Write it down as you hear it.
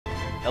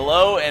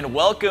Hello and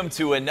welcome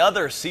to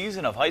another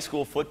season of high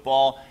school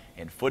football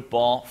and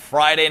Football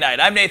Friday Night.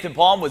 I'm Nathan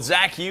Palm with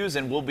Zach Hughes,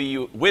 and we'll be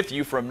with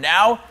you from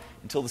now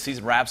until the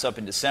season wraps up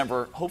in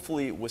December,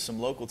 hopefully with some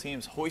local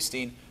teams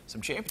hoisting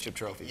some championship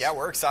trophies. Yeah,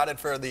 we're excited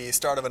for the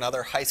start of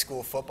another high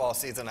school football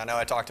season. I know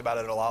I talked about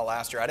it a lot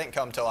last year. I didn't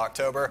come till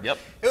October. Yep.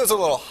 It was a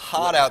little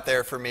hot out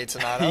there for me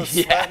tonight. I was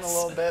sweating a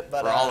little bit,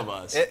 but for all of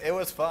us. It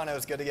was fun. It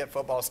was good to get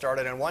football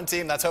started. And one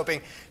team that's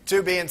hoping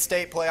to be in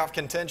state playoff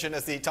contention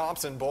is the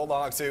Thompson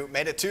Bulldogs, who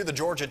made it to the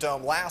Georgia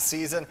Dome last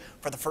season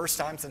for the first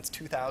time since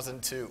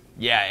 2002.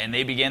 Yeah, and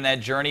they began that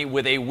journey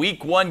with a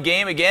Week 1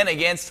 game again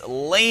against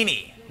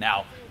Laney.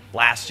 Now,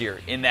 last year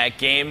in that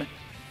game,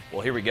 well,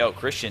 here we go.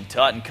 Christian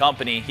Tutt and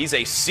company. He's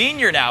a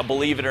senior now,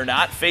 believe it or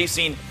not,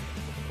 facing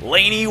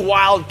Laney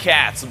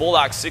Wildcats. The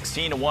Bulldogs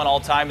 16-1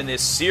 all-time in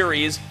this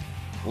series.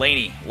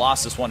 Laney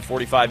lost this one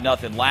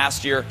 45-0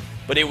 last year,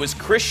 but it was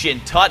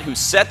Christian Tutt who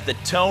set the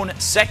tone.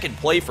 Second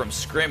play from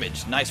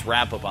scrimmage. Nice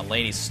wrap-up on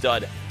Laney's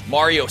stud,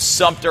 Mario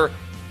Sumter.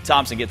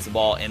 Thompson gets the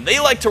ball, and they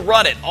like to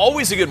run it.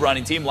 Always a good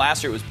running team.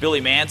 Last year it was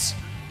Billy Mance,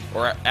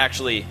 or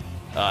actually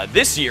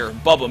this year,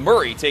 Bubba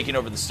Murray taking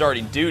over the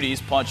starting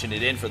duties, punching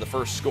it in for the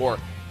first score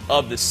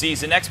of the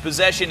season. Next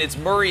possession, it's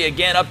Murray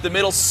again up the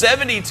middle,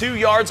 72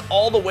 yards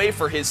all the way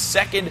for his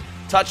second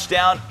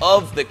touchdown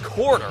of the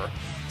quarter.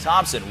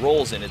 Thompson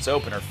rolls in its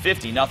opener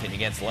 50-0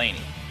 against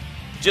Laney.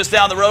 Just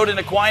down the road in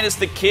Aquinas,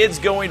 the kids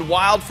going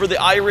wild for the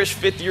Irish.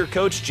 Fifth-year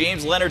coach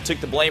James Leonard took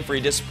the blame for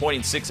a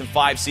disappointing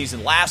 6-5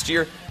 season last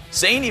year,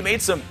 saying he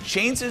made some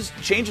changes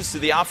to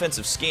the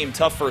offensive scheme.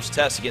 Tough first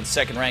test against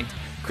second-ranked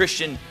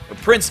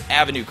Prince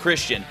Avenue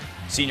Christian.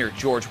 Senior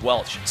George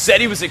Welch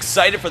said he was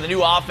excited for the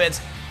new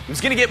offense. He was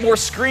going to get more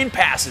screen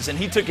passes, and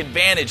he took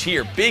advantage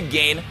here. Big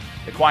gain.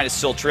 Aquinas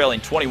still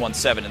trailing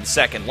 21-7 in the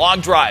second.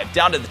 Long drive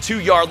down to the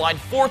 2-yard line.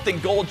 4th and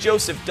goal.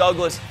 Joseph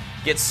Douglas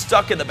gets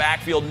stuck in the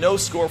backfield. No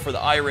score for the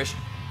Irish,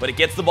 but it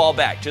gets the ball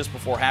back just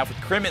before half with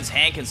Crimmins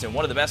Hankinson,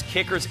 one of the best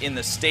kickers in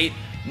the state.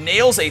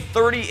 Nails a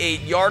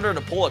 38-yarder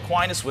to pull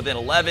Aquinas within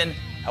 11.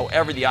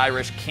 However, the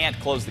Irish can't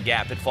close the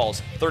gap. It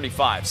falls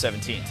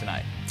 35-17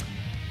 tonight.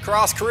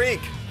 Cross Creek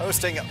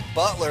hosting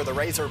Butler. The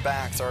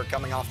Razorbacks are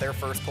coming off their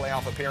first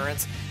playoff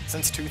appearance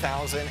since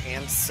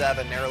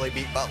 2007. Narrowly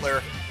beat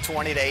Butler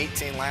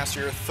 20-18 last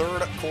year.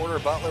 Third quarter,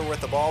 Butler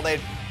with the ball. They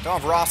don't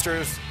have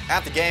rosters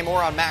at the game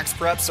or on max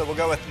prep, so we'll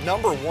go with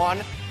number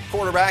 1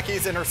 quarterback.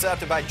 He's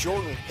intercepted by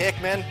Jordan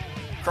Hickman.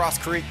 Cross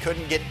Creek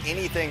couldn't get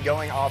anything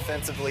going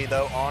offensively,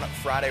 though, on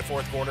Friday,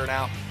 fourth quarter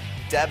now.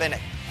 Devin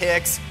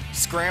Hicks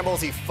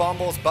scrambles, he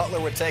fumbles. Butler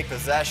would take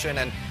possession,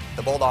 and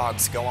the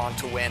Bulldogs go on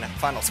to win.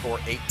 Final score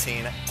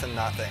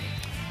 18-0.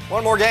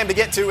 One more game to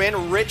get to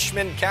in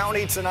Richmond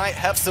County tonight.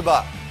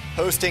 Hephzibah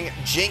hosting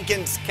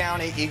Jenkins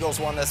County. Eagles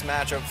won this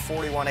matchup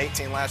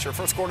 41-18 last year.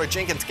 First quarter,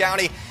 Jenkins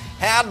County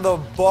had the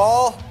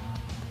ball,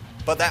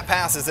 but that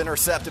pass is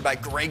intercepted by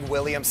Greg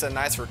Williamson.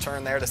 Nice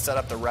return there to set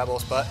up the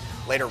Rebels, but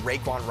later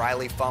Raekwon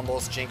Riley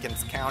fumbles.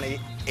 Jenkins County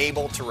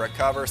able to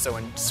recover, so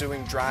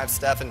ensuing drive,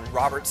 Stephen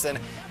Robertson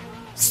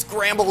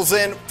scrambles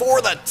in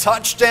for the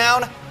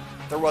touchdown.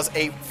 There was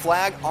a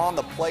flag on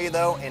the play,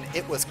 though, and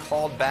it was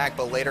called back,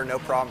 but later no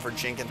problem for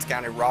Jenkins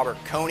County. Robert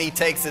Coney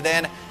takes it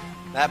in.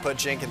 That put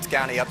Jenkins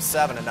County up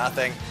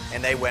 7-0,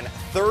 and they win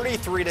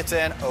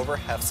 33-10 over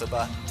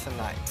Hephzibah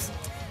tonight.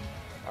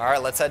 All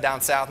right, let's head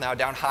down south now,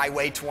 down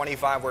Highway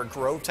 25, where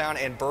Grovetown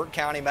and Burke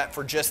County met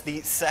for just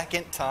the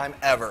second time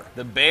ever.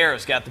 The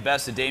Bears got the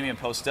best of Damian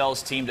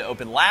Postel's team to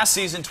open last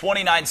season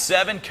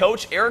 29-7.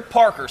 Coach Eric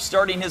Parker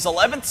starting his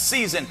 11th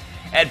season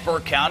at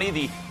Burke County,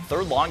 the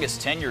third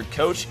longest tenured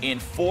coach in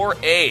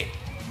 4A.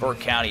 Burke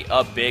County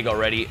up big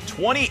already,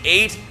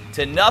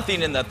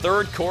 28-0 in the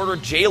third quarter.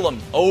 Jalen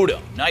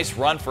Odom, nice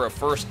run for a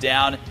first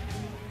down.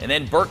 And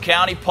then Burke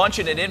County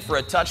punching it in for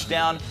a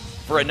touchdown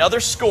for another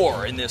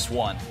score in this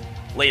one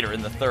later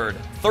in the third.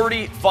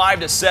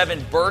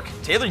 35-7 Burke.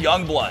 Taylor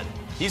Youngblood,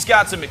 he's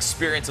got some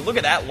experience. And look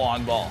at that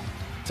long ball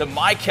to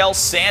Michael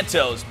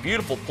Santos.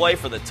 Beautiful play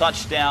for the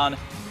touchdown.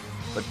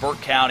 But Burke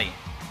County,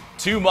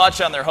 too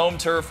much on their home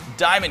turf.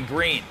 Diamond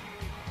Green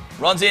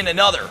runs in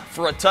another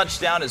for a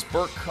touchdown as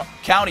Burke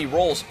County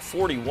rolls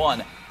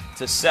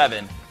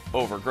 41-7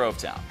 over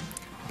Grovetown.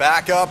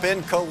 Back up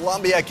in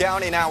Columbia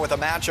County now with a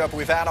matchup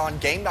we've had on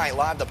Game Night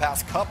Live the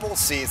past couple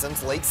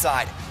seasons.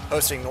 Lakeside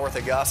hosting North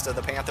Augusta.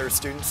 The Panthers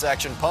student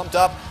section pumped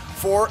up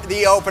for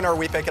the opener.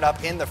 We pick it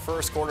up in the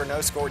first quarter. No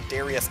score.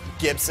 Darius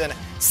Gibson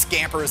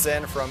scampers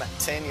in from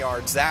 10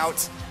 yards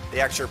out. The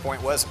extra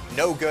point was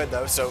no good,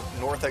 though, so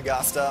North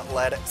Augusta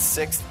led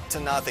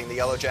 6-0. The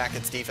Yellow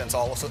Jackets defense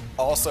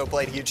also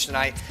played huge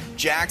tonight.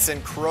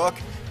 Jackson Crook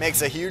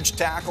makes a huge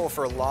tackle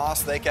for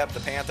loss. They kept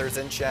the Panthers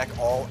in check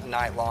all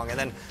night long. And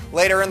then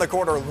later in the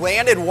quarter,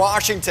 Landon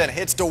Washington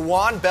hits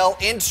DeJuan Bell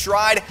in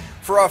stride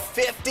for a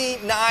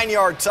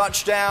 59-yard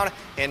touchdown,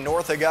 and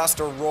North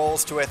Augusta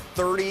rolls to a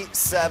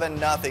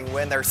 37-0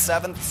 win, their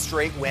 7th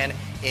straight win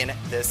in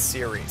this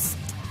series.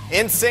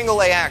 In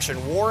single A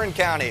action, Warren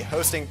County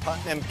hosting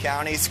Putnam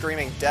County.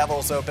 Screaming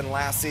Devils opened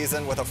last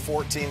season with a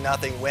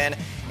 14-0 win.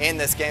 in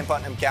this game.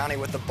 Putnam County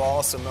with the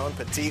ball. Simone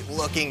Petit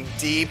looking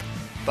deep,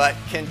 but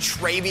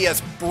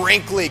Contravious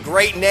Brinkley,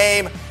 great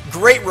name,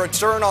 great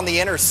return on the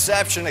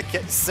interception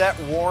to set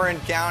Warren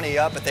County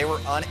up, but they were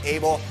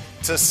unable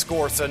to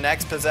score. So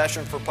next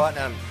possession for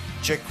Putnam,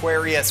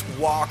 Jaquarius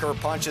Walker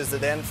punches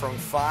it in from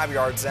 5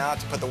 yards out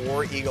to put the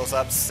War Eagles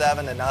up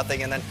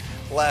 7-0, and then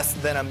less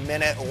than a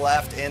minute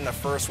left in the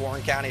first.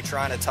 Warren County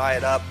trying to tie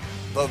it up.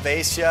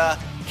 Bovacia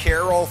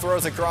Carroll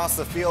throws across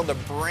the field to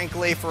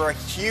Brinkley for a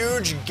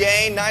huge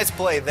gain. Nice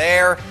play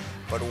there,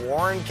 but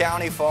Warren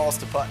County falls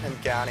to Putnam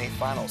County.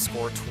 Final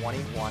score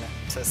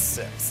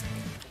 21-6.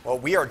 Well,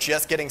 we are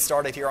just getting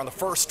started here on the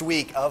first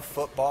week of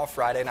Football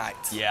Friday night.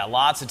 Yeah,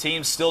 lots of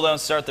teams still don't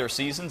start their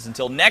seasons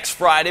until next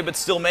Friday, but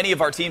still many of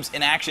our teams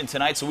in action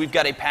tonight. So we've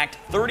got a packed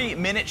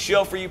 30-minute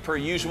show for you per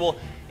usual,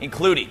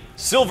 including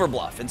Silver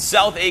Bluff and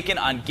South Aiken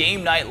on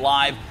Game Night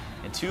Live,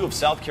 and two of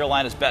South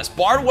Carolina's best,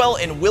 Barnwell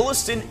and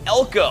Williston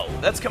Elko.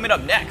 That's coming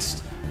up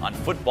next on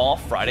Football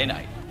Friday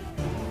night.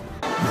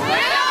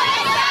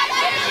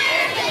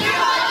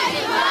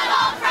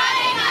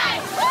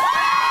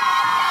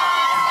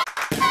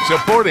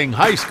 Supporting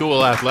high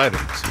school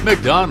athletics,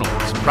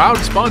 McDonald's, proud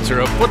sponsor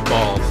of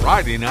Football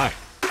Friday night.